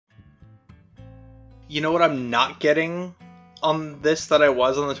You know what I'm not getting on this that I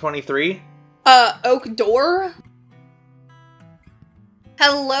was on the 23? Oak door?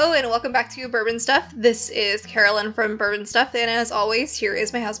 Hello and welcome back to Bourbon Stuff. This is Carolyn from Bourbon Stuff, and as always, here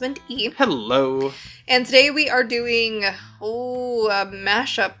is my husband, E. Hello. And today we are doing, a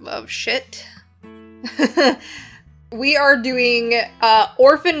mashup of shit. We are doing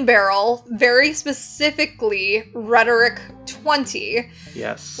Orphan Barrel, very specifically Rhetoric 20.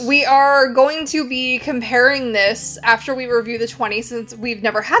 Yes. We are going to be comparing this after we review the 20, since we've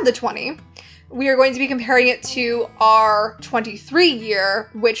never had the 20. We are going to be comparing it to our 23 year,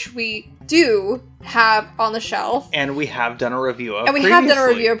 which we do have on the shelf. And we have done a review of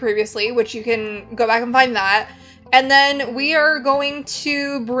previously, which you can go back and find that. And then we are going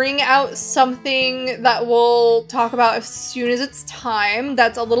to bring out something that we'll talk about as soon as it's time.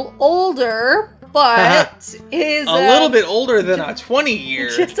 That's a little older, but is a little bit older than a 20 year.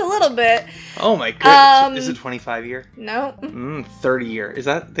 Just a little bit. Oh my goodness. Is it 25 year? No. 30 year. Is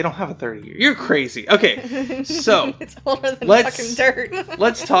that? They don't have a 30 year. You're crazy. Okay. So. It's older than fucking dirt.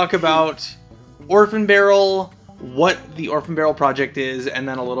 Let's talk about Orphan Barrel, what the Orphan Barrel project is, and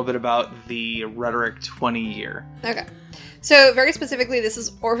then a little bit about the Rhetoric 20 year. Okay. So, very specifically, this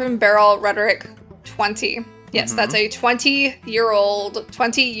is Orphan Barrel Rhetoric 20. Yes, that's a 20-year-old,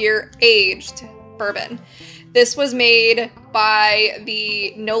 20-year aged bourbon. This was made by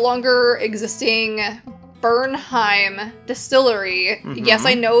the no longer existing Bernheim Distillery. Yes,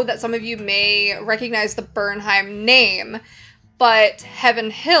 I know that some of you may recognize the Bernheim name, but Heaven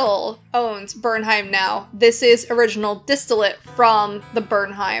Hill owns Bernheim now. This is original distillate from the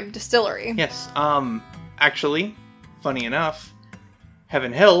Bernheim Distillery. Yes. Actually, funny enough,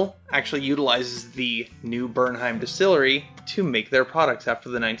 Heaven Hill actually utilizes the new Bernheim Distillery to make their products after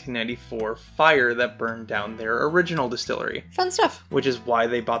the 1994 fire that burned down their original distillery. Fun stuff. Which is why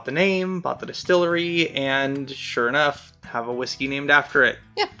they bought the name, bought the distillery, and sure enough, have a whiskey named after it.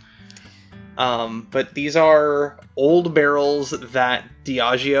 Yeah. But these are old barrels that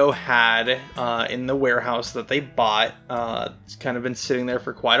Diageo had in the warehouse that they bought. It's kind of been sitting there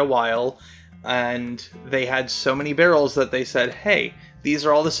for quite a while, and they had so many barrels that they said, hey, these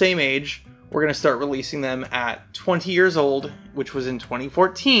are all the same age. We're going to start releasing them at 20 years old, which was in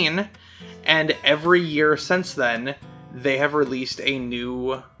 2014, and every year since then, they have released a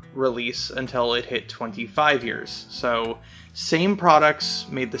new release until it hit 25 years. So, same products,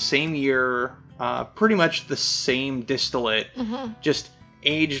 made the same year, pretty much the same distillate, just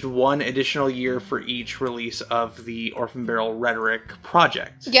aged one additional year for each release of the Orphan Barrel Rhetoric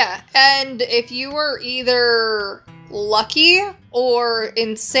project. Yeah, and if you were either lucky or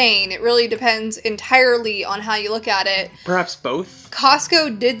insane, it really depends entirely on how you look at it. Perhaps both.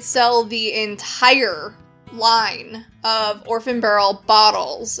 Costco did sell the entire line of Orphan Barrel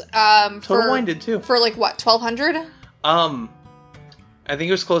bottles. Total Wine did too. For like what, 1,200? I think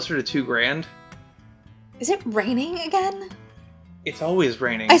it was closer to $2,000. Is it raining again? It's always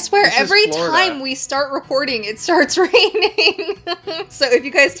raining. I swear, every time we start recording, it starts raining. So if you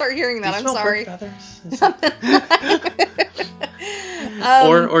guys start hearing that, I'm sorry.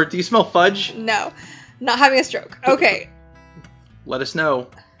 Or do you smell fudge? No, not having a stroke. Okay. Let us know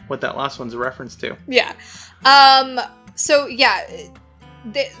what that last one's a reference to. Yeah. So yeah,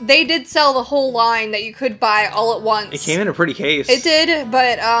 they did sell the whole line that you could buy all at once. It came in a pretty case. It did,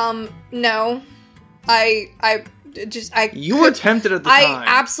 but no, You were tempted at the time. I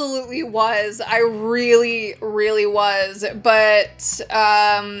absolutely was. I really, really was. But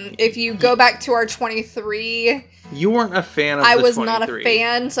if you go back to our 23, you weren't a fan of the 23. I was not a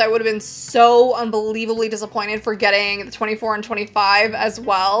fan, so I would have been so unbelievably disappointed for getting the 24 and 25 as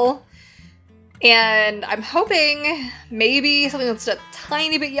well. And I'm hoping maybe something that's a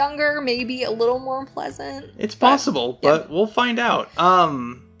tiny bit younger, maybe a little more pleasant. It's possible, but we'll find out.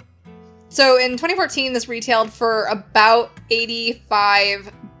 So in 2014, this retailed for about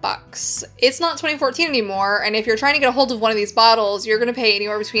 $85. It's not 2014 anymore, and if you're trying to get a hold of one of these bottles, you're going to pay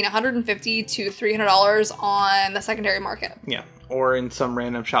anywhere between $150 to $300 on the secondary market. Yeah, or in some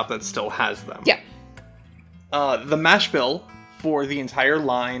random shop that still has them. Yeah. The mash bill for the entire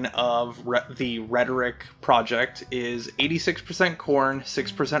line of the Rhetoric project is 86% corn,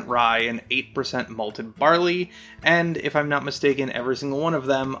 6% rye, and 8% malted barley. And if I'm not mistaken, every single one of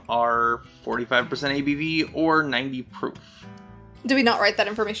them are 45% ABV or 90 proof. Did we not write that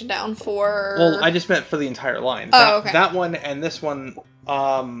information down for... Well, I just meant for the entire line. Okay. That one and this one,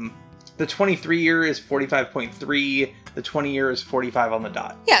 the 23 year is 45.3, the 20 year is 45 on the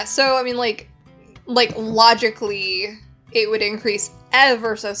dot. Yeah, so, I mean, like logically... it would increase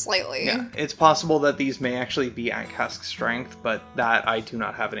ever so slightly. Yeah, it's possible that these may actually be at cask strength, but that I do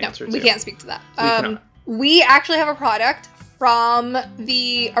not have an answer to. We can't speak to that. We cannot. We actually have a product from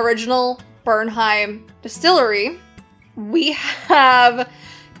the original Bernheim distillery. We have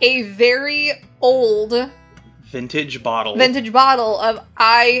a very old vintage bottle of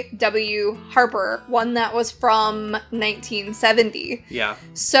I.W. Harper, one that was from 1970. Yeah.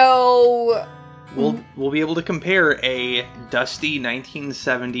 So we'll be able to compare a dusty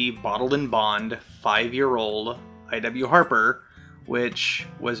 1970 bottled in bond 5-year-old I.W. Harper, which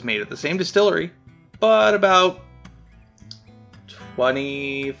was made at the same distillery, but about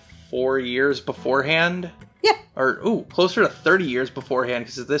 24 years beforehand. Yeah. Or, closer to 30 years beforehand,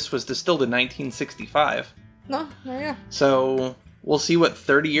 because this was distilled in 1965. No, there you go. So we'll see what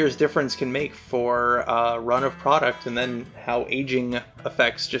 30 years difference can make for a run of product, and then how aging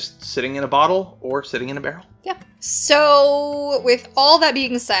affects just sitting in a bottle or sitting in a barrel. Yeah. So with all that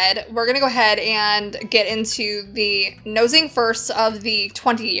being said, we're going to go ahead and get into the nosing first of the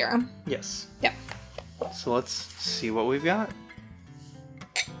 20 year. Yes. Yep. So let's see what we've got.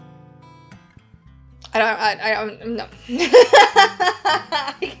 I don't know.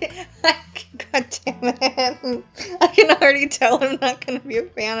 God damn it. I can already tell I'm not going to be a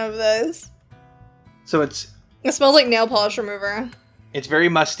fan of this. So it smells like nail polish remover. It's very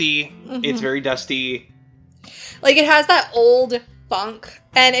musty. Mm-hmm. It's very dusty. Like, it has that old funk.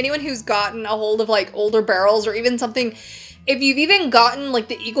 And anyone who's gotten a hold of, like, older barrels or even something... If you've even gotten, like,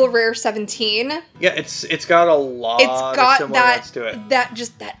 the Eagle Rare 17... Yeah, it's got a lot of similar notes to it.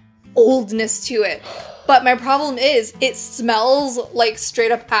 That oldness to it. But my problem is, it smells like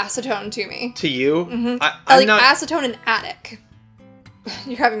straight up acetone to me. To you? Mm-hmm. I'm like not... acetone and attic.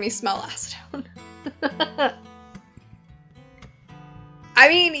 You're having me smell acetone. I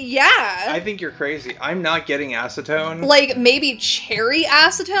mean, yeah. I think you're crazy. I'm not getting acetone. Like, maybe cherry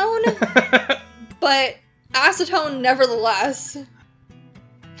acetone? But acetone nevertheless.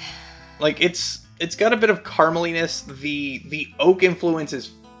 Like, it's got a bit of carameliness. The oak influence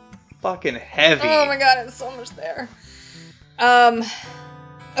is fucking heavy. Oh my god, it's so much there.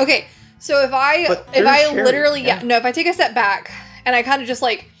 Okay, so if I literally if I take a step back and I kind of just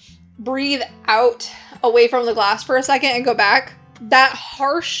like breathe out away from the glass for a second and go back, that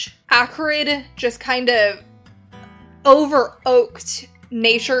harsh, acrid, just kind of over oaked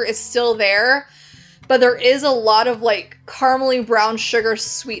nature is still there, but there is a lot of like caramely brown sugar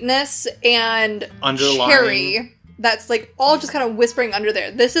sweetness and cherry that's like all just kind of whispering under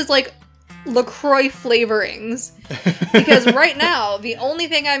there. This is like LaCroix flavorings. Because right now, the only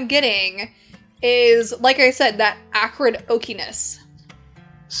thing I'm getting is, like I said, that acrid oakiness.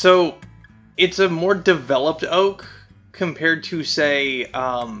 So, it's a more developed oak compared to, say,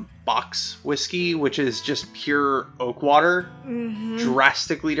 box whiskey, which is just pure oak water. Mm-hmm.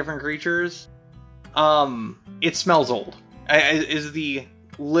 Drastically different creatures. It smells old. Is the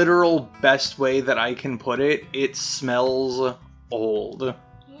literal best way that I can put it. It smells old.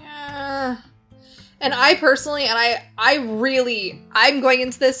 Yeah. And I personally, and I'm going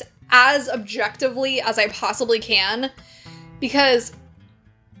into this as objectively as I possibly can, because,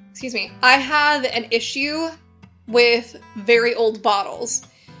 excuse me, I have an issue with very old bottles.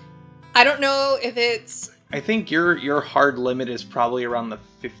 I don't know if it's... I think your hard limit is probably around the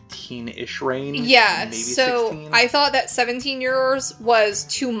 15-ish range. Yeah, maybe so 16. I thought that 17-year-olds was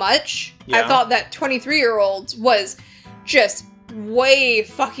too much. Yeah. I thought that 23-year-olds was just way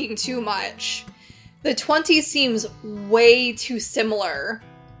fucking too much. The 20 seems way too similar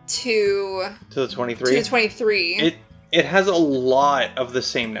to the 23. To the 23. It has a lot of the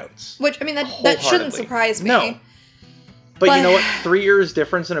same notes. Which, I mean, that shouldn't surprise me. No. But you know what? 3 years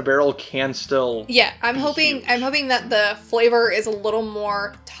difference in a barrel can still. Yeah, I'm hoping that the flavor is a little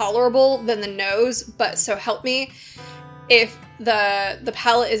more tolerable than the nose. But so help me, if the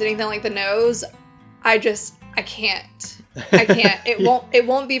palate is anything like the nose, I can't. It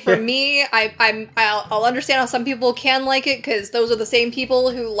won't be for me. I'll understand how some people can like it, because those are the same people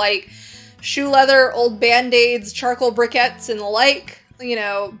who like shoe leather, old Band-Aids, charcoal briquettes, and the like. You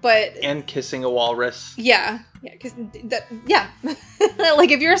know, but... And kissing a walrus. Yeah. Yeah, because... Like,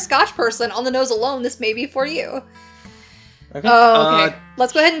 if you're a Scotch person, on the nose alone, this may be for you. Okay. Okay.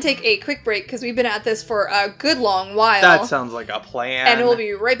 Let's go ahead and take a quick break, because we've been at this for a good long while. That sounds like a plan. And we'll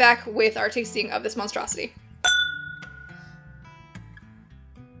be right back with our tasting of this monstrosity.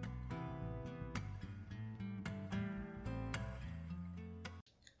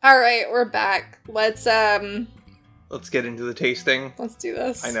 Alright, we're back. Let's get into the tasting. Let's do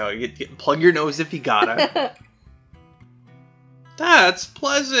this. I know. You plug your nose if you gotta. That's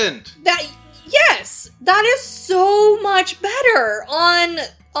pleasant. Yes, that is so much better on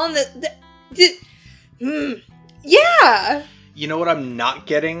yeah. You know what I'm not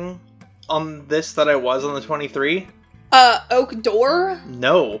getting on this that I was on the 23? Oak door?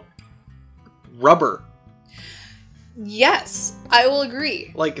 No. Rubber. Yes, I will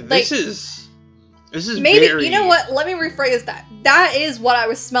agree. Like, this is maybe, very... you know what? Let me rephrase that. That is what I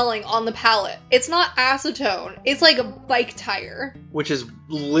was smelling on the palate. It's not acetone. It's like a bike tire. Which is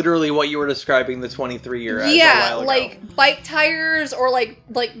literally what you were describing the 23-year as a Yeah, while ago. like bike tires or like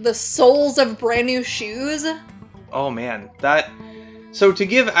the soles of brand new shoes. Oh man, that... So to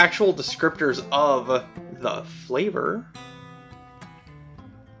give actual descriptors of the flavor...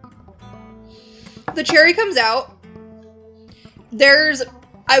 The cherry comes out.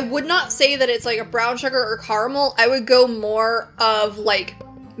 I would not say that it's like a brown sugar or caramel. I would go more of like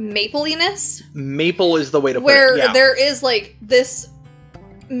mapleiness. Maple is the way to put where it, yeah. there is like this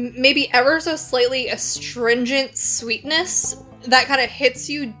maybe ever so slightly astringent sweetness that kind of hits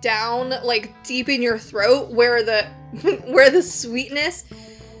you down like deep in your throat where the sweetness,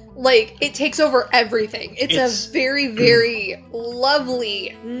 like, it takes over everything. It's a very, very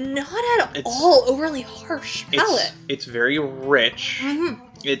lovely, not at all overly harsh palate. It's very rich. Mm-hmm.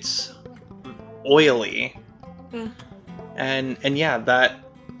 It's oily. Mm. And yeah, that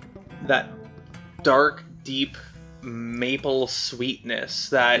dark, deep maple sweetness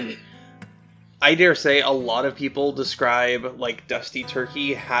that I dare say a lot of people describe like Dusty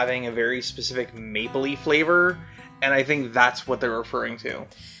Turkey having a very specific mapley flavor, and I think that's what they're referring to.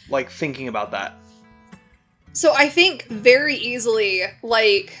 Like, thinking about that. So I think very easily,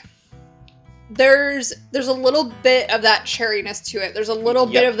 like, there's a little bit of that cherryness to it. There's a little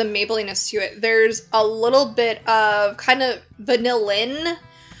bit of the mapliness to it. There's a little bit of kind of vanillin.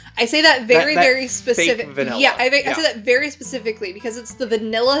 I say that very, very specific. Fake vanilla. Yeah, I say that very specifically because it's the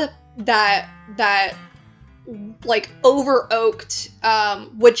vanilla that like over oaked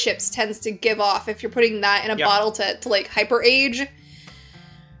wood chips tends to give off if you're putting that in a bottle to like hyper age.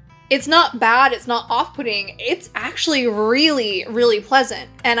 It's not bad, it's not off-putting, it's actually really, really pleasant.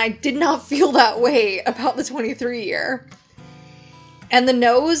 And I did not feel that way about the 23-year. And the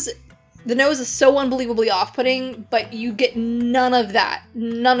nose is so unbelievably off-putting, but you get none of that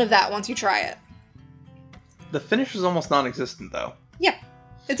once you try it. The finish is almost non-existent, though. Yeah.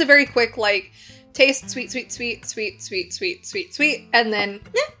 It's a very quick, like, taste, sweet, sweet, sweet, sweet, sweet, sweet, sweet, sweet, and then,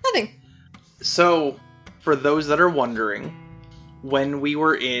 nothing. So, for those that are wondering, when we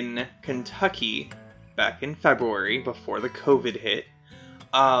were in Kentucky back in February, before the COVID hit,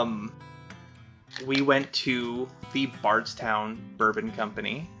 we went to the Bardstown Bourbon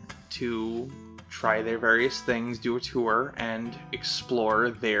Company to try their various things, do a tour, and explore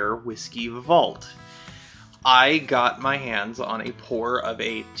their whiskey vault. I got my hands on a pour of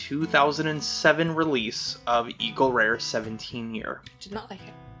a 2007 release of Eagle Rare 17-year. Did not like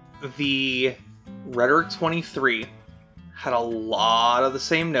it. The Rhetoric 23 had a lot of the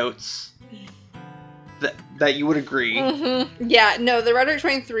same notes that you would agree. Mm-hmm. Yeah, no, the Rhetoric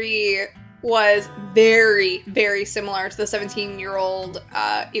 23 was very, very similar to the 17-year-old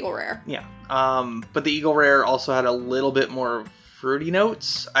Eagle Rare. Yeah, but the Eagle Rare also had a little bit more fruity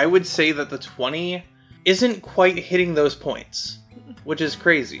notes. I would say that the 20 isn't quite hitting those points, which is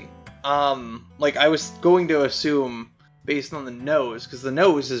crazy. Like, I was going to assume, based on the nose, because the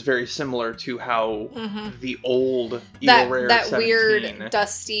nose is very similar to how the old Eagle Rare that 17... weird,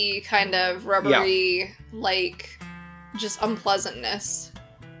 dusty, kind of rubbery, like, just unpleasantness.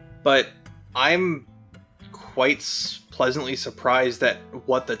 But I'm quite pleasantly surprised at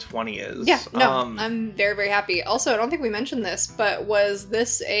what the 20 is. Yeah, no, I'm very, very happy. Also, I don't think we mentioned this, but was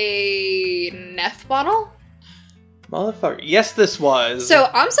this a Neff bottle? Motherfucker. Yes, this was. So,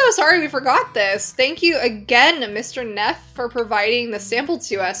 I'm so sorry we forgot this. Thank you again, Mr. Neff, for providing the sample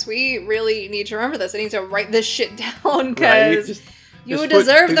to us. We really need to remember this. I need to write this shit down, because right? you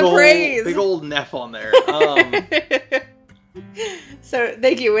deserve the praise. Big old Neff on there. So,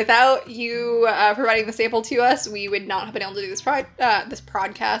 thank you. Without you providing the sample to us, we would not have been able to do this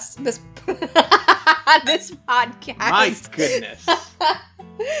podcast. This podcast. My goodness.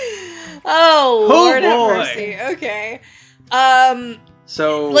 Oh, Lord have boy. mercy. Okay.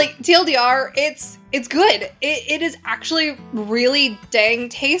 So, like, TLDR, it's good. It is actually really dang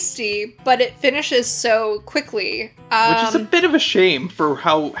tasty, but it finishes so quickly. Which is a bit of a shame for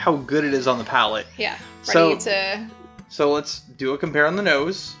how good it is on the palate. Yeah. So let's do a compare on the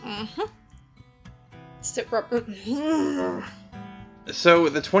nose. Mm-hmm. So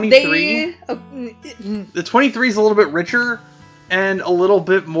the 23... The 23 is a little bit richer, and a little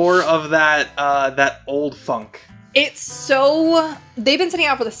bit more of that old funk It's so... They've been sitting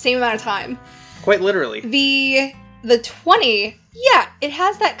out for the same amount of time. Quite literally. The 20, yeah, it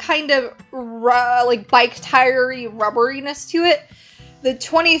has that kind of like bike tire-y rubberiness to it. The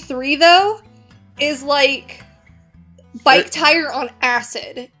 23, though, is like bike tire on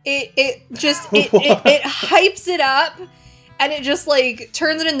acid. It hypes it up, and it just like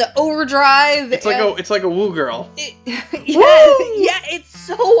turns it into overdrive. It's like a woo girl. Yeah, it's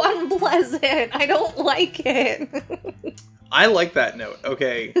so unpleasant. I don't like it. I like that note.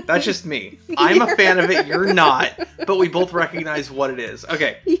 Okay, that's just me. I'm a fan of it. You're not, but we both recognize what it is.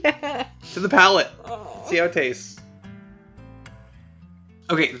 Okay. Yeah. To the palate. See how it tastes.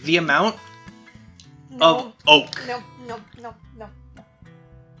 Okay, the amount of oak. No.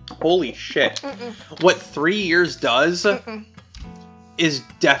 Holy shit. Mm-mm. What 3 years does Mm-mm. is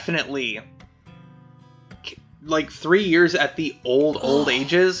definitely like 3 years at the old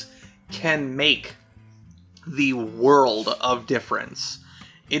ages can make the world of difference.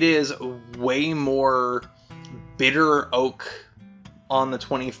 It is way more bitter oak on the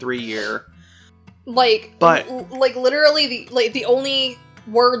 23 year. Like, But like literally the only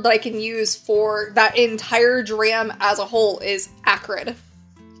word that I can use for that entire dram as a whole is acrid.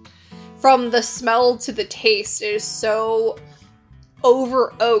 From the smell to the taste, it is so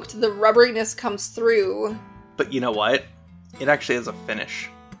over oaked. The rubberiness comes through. But you know what? It actually has a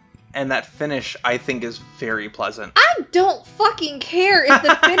finish. And that finish, I think, is very pleasant. I don't fucking care if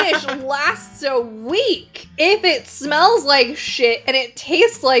the finish lasts a week. If it smells like shit and it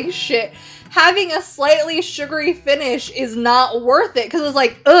tastes like shit, having a slightly sugary finish is not worth it. Because it's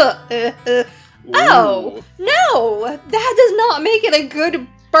like, oh, no, that does not make it a good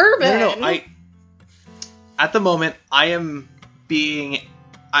bourbon. No, at the moment, I am being...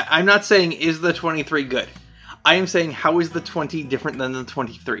 I'm not saying, is the 23 good? I am saying, how is the 20 different than the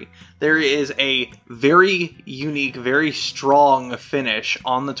 23? There is a very unique, very strong finish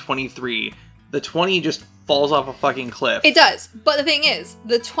on the 23. The 20 just falls off a fucking cliff. It does. But the thing is,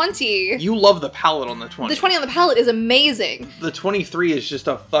 the 20... You love the palate on the 20. The 20 on the palate is amazing. The 23 is just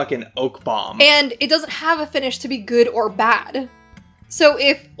a fucking oak bomb. And it doesn't have a finish to be good or bad. So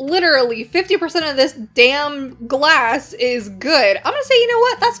if literally 50% of this damn glass is good, I'm gonna say, you know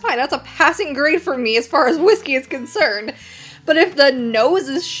what, that's fine. That's a passing grade for me as far as whiskey is concerned. But if the nose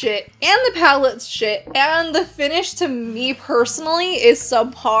is shit, and the palate's shit, and the finish to me personally is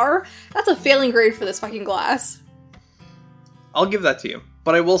subpar, that's a failing grade for this fucking glass. I'll give that to you.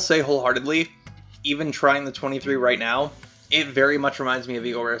 But I will say wholeheartedly, even trying the 23 right now, it very much reminds me of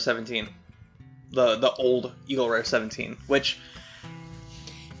Eagle Rare 17. The old Eagle Rare 17, which...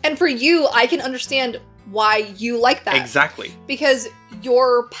 And for you, I can understand why you like that. Exactly. Because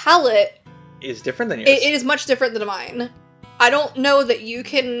your palate... is different than yours. It is much different than mine. I don't know that you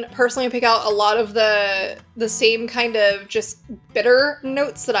can personally pick out a lot of the same kind of just bitter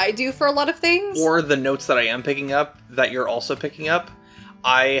notes that I do for a lot of things. Or the notes that I am picking up that you're also picking up.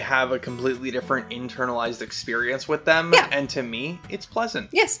 I have a completely different internalized experience with them. Yeah. And to me, it's pleasant.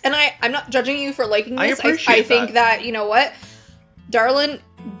 Yes, and I'm not judging you for liking this. I appreciate I think that, you know what? Darlin',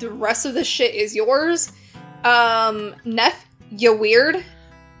 the rest of the shit is yours. Neff, you weird.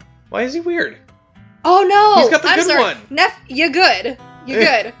 Why is he weird? Oh no! He's got the I'm good sorry. one. Neff, you good. You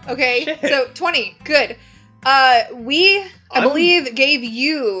good. Okay? Shit. So 20, good. I believe, gave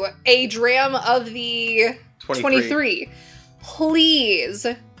you a dram of the 23. Please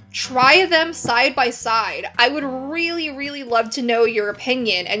try them side by side. I would really, really love to know your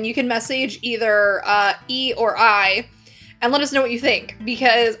opinion, and you can message either E or I and let us know what you think,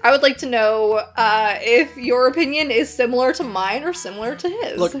 because I would like to know if your opinion is similar to mine or similar to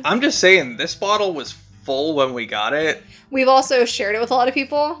his. Look, I'm just saying, this bottle was full when we got it. We've also shared it with a lot of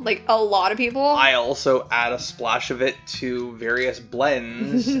people, like a lot of people. I also add a splash of it to various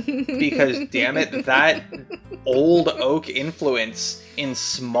blends, because damn it, that old oak influence in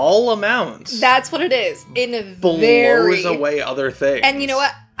small amounts That's what it is. In a blows away other things. And you know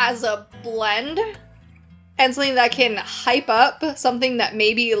what? As a blend... and something that can hype up something that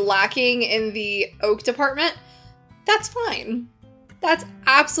may be lacking in the oak department, that's fine. That's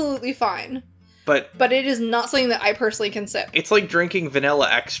absolutely fine. But it is not something that I personally can sip. It's like drinking vanilla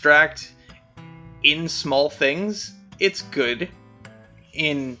extract in small things. It's good.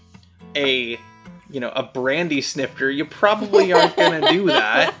 In a brandy snifter, you probably aren't gonna do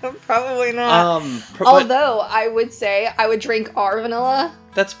that. Probably not. Although I would say I would drink our vanilla.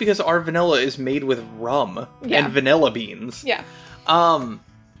 That's because our vanilla is made with rum and vanilla beans. Yeah.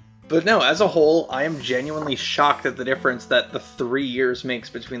 But no, as a whole, I am genuinely shocked at the difference that the 3 years makes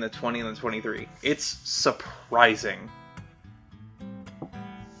between the 20 and the 23. It's surprising.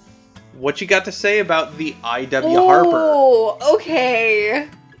 what you got to say about the I.W. Harper? Oh, okay.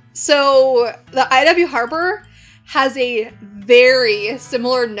 So the I.W. Harper has a very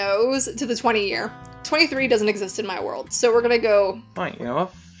similar nose to the 20 year. 23 doesn't exist in my world, so we're gonna go. Fine, you know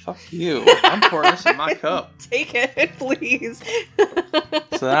what? Fuck you. I'm pouring this in my cup. Take it, please.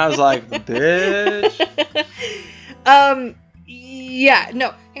 So then I was like, bitch. Yeah,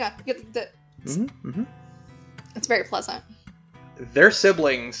 no, hang on. It's very pleasant. Their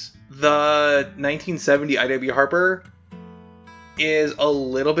siblings, the 1970 I.W. Harper, is a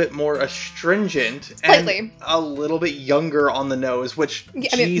little bit more astringent Slightly. and a little bit younger on the nose, which, Yeah,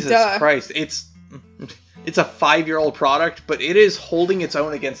 I mean, Jesus duh. Christ, it's a 5-year-old product, but it is holding its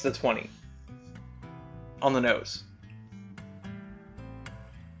own against the 20 on the nose.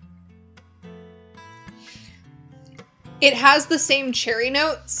 It has the same cherry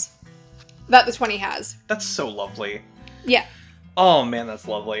notes that the 20 has. That's so lovely. Yeah. Oh man, that's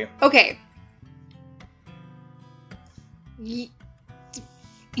lovely. Okay.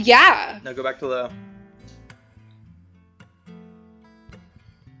 Yeah. Now go back to the...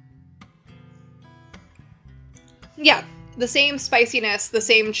 Yeah. The same spiciness, the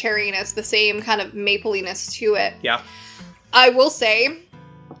same cherryness, the same kind of mapliness to it. Yeah. I will say,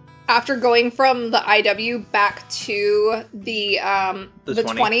 after going from the IW back to the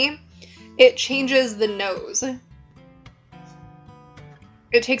 20, it changes the nose.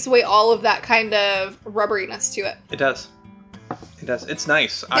 It takes away all of that kind of rubberiness to it. It does. It does. It's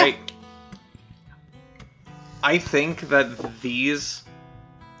nice. Yeah. I think that these...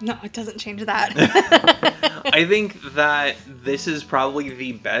 No, it doesn't change that. I think that this is probably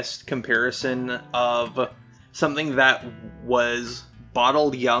the best comparison of something that was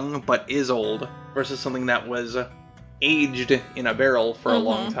bottled young but is old versus something that was aged in a barrel for a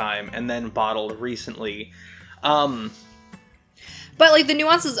long time and then bottled recently. But like the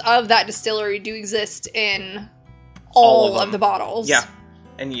nuances of that distillery do exist in all of the bottles. Yeah.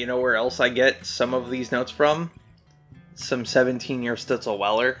 And you know where else I get some of these notes from? Some 17-year Stitzel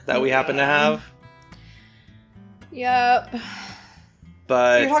Weller that we happen to have. Yep.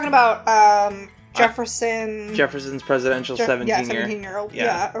 But you're talking about Jefferson's presidential 17-year. Yeah, 17-year-old.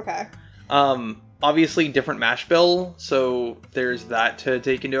 Yeah, okay. Obviously different mash bill, so there's that to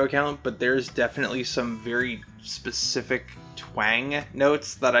take into account, but there's definitely some very specific twang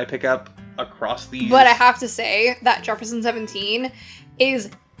notes that I pick up across these. But I have to say that Jefferson 17 is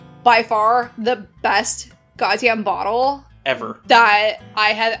by far the best goddamn bottle ever that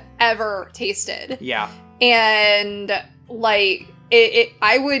I have ever tasted. Yeah. And like it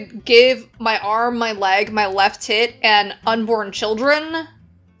I would give my arm, my leg, my left tit, and unborn children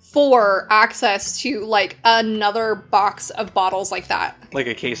for access to like another box of bottles like that. Like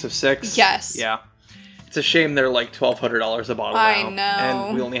a case of 6? Yes. Yeah. It's a shame they're like $1,200 a bottle I now. know.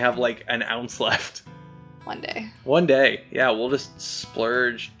 And we only have like an ounce left. One day. Yeah, we'll just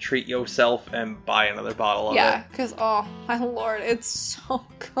splurge, treat yourself, and buy another bottle of it. Yeah, because, oh, my lord, it's so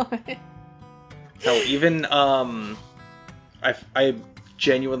good. Hell, even, I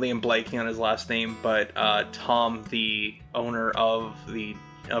genuinely am blanking on his last name, but Tom, the owner of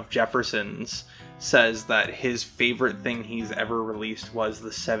Jefferson's, says that his favorite thing he's ever released was the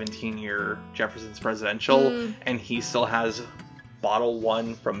 17-year Jefferson's Presidential, and he still has bottle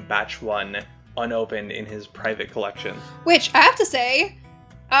 1 from batch 1 unopened in his private collection. Which, I have to say,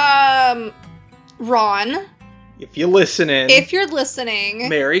 Ron, if you're listening,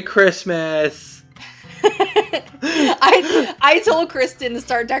 Merry Christmas. I told Kristen to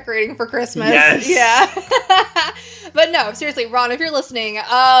start decorating for Christmas. Yes. Yeah. But no, seriously, Ron, if you're listening,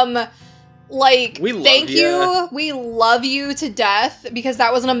 thank you. We love you to death because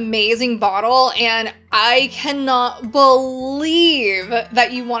that was an amazing bottle, and I cannot believe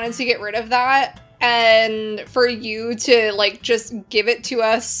that you wanted to get rid of that and for you to like just give it to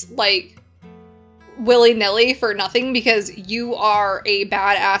us like willy-nilly for nothing because you are a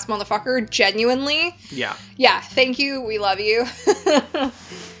badass motherfucker, genuinely. Yeah. Yeah, thank you. We love you.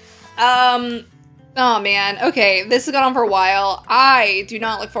 Oh man, okay, this has gone on for a while. I do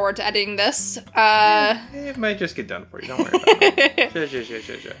not look forward to editing this. It might just get done for you, don't worry about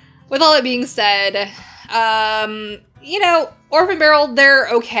it. Sure. With all that being said, Orphan Barrel, they're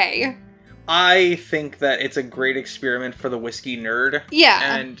okay. I think that it's a great experiment for the whiskey nerd.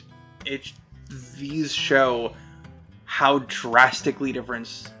 Yeah. And these show how drastically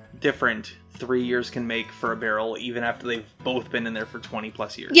different 3 years can make for a barrel, even after they've both been in there for 20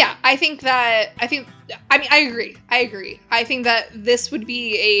 plus years. Yeah, I agree. I think that this would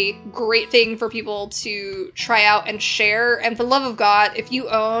be a great thing for people to try out and share. And for the love of God, if you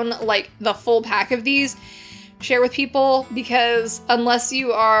own like the full pack of these, share with people, because unless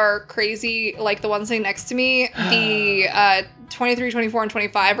you are crazy like the one sitting next to me, the 23, 24, and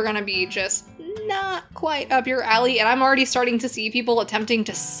 25 are going to be just not quite up your alley. And I'm already starting to see people attempting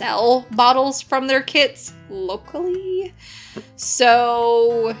to sell bottles from their kits locally.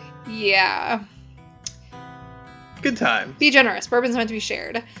 So, yeah. Good time. Be generous. Bourbon's meant to be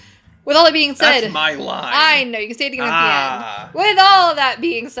shared. With all that being said... That's my line. I know, you can say it again at the end. With all of that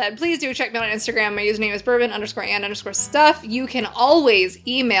being said, please do check me out on Instagram. My username is bourbon_and_stuff. You can always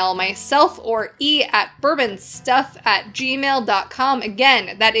email myself or bourbonstuff@gmail.com.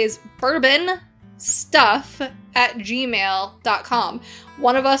 Again, that is bourbonstuff@gmail.com.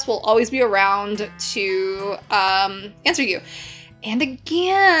 One of us will always be around to answer you. And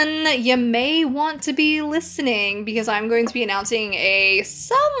again, you may want to be listening, because I'm going to be announcing a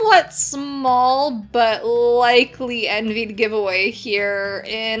somewhat small but likely envied giveaway here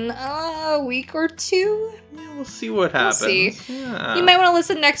in a week or two. Yeah, we'll see what happens. We'll see. Yeah. You might want to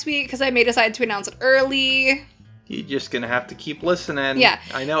listen next week, because I may decide to announce it early. You're just gonna have to keep listening. Yeah.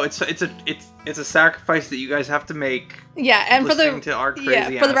 I know it's a sacrifice that you guys have to make. Yeah, and for the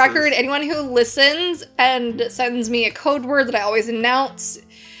asses. record, anyone who listens and sends me a code word that I always announce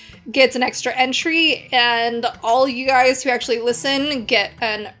gets an extra entry, and all you guys who actually listen get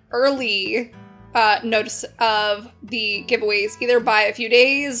an early notice of the giveaways, either by a few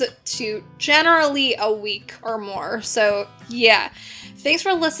days to generally a week or more. So yeah. Thanks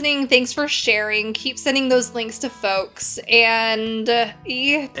for listening. Thanks for sharing. Keep sending those links to folks. And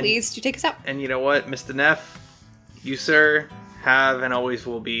please do take us out. And you know what, Mr. Neff? You, sir, have and always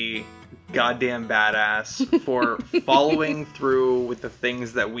will be goddamn badass for following through with the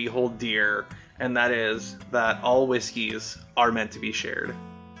things that we hold dear. And that is that all whiskeys are meant to be shared.